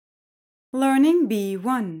Learning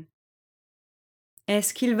B1.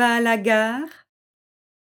 Est-ce qu'il va à la gare?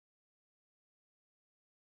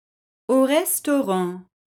 Au restaurant.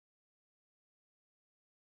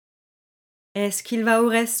 Est-ce qu'il va au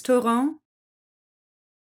restaurant?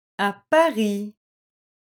 À Paris.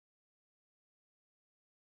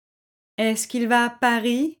 Est-ce qu'il va à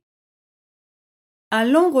Paris? À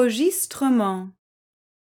l'enregistrement.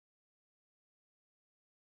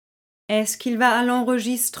 Est-ce qu'il va à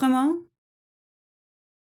l'enregistrement?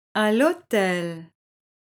 À l'hôtel.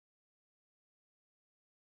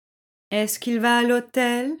 Est-ce qu'il va à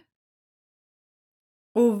l'hôtel?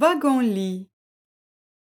 Au wagon-lit.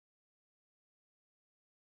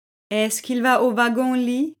 Est-ce qu'il va au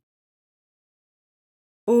wagon-lit?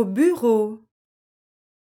 Au bureau.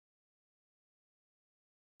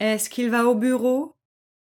 Est-ce qu'il va au bureau?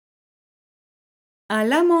 À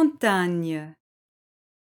la montagne.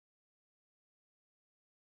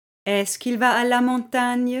 Est-ce qu'il va à la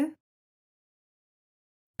montagne?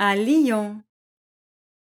 À Lyon.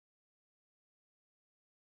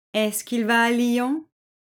 Est-ce qu'il va à Lyon?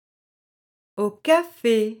 Au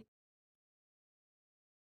café.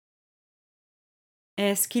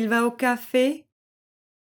 Est-ce qu'il va au café?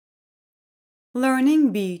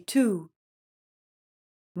 Learning B2.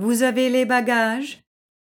 Vous avez les bagages?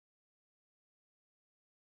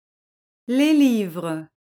 Les livres.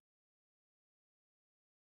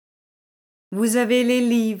 Vous avez les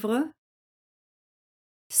livres?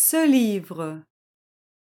 Ce livre.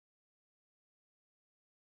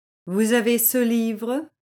 Vous avez ce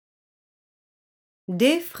livre?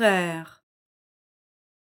 Des frères.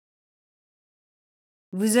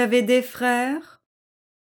 Vous avez des frères?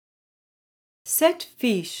 Cette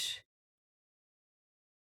fiche.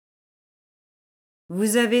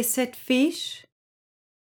 Vous avez cette fiche?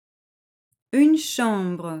 Une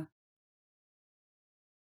chambre.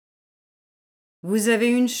 Vous avez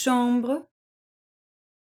une chambre?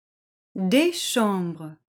 Des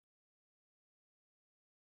chambres.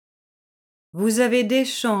 Vous avez des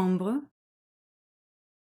chambres?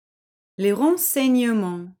 Les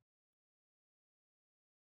renseignements.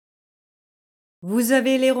 Vous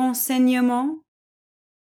avez les renseignements?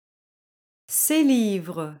 Ces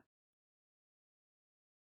livres.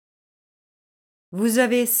 Vous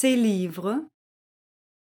avez ces livres?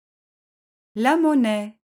 La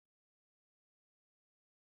monnaie.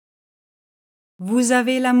 Vous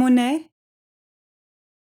avez la monnaie?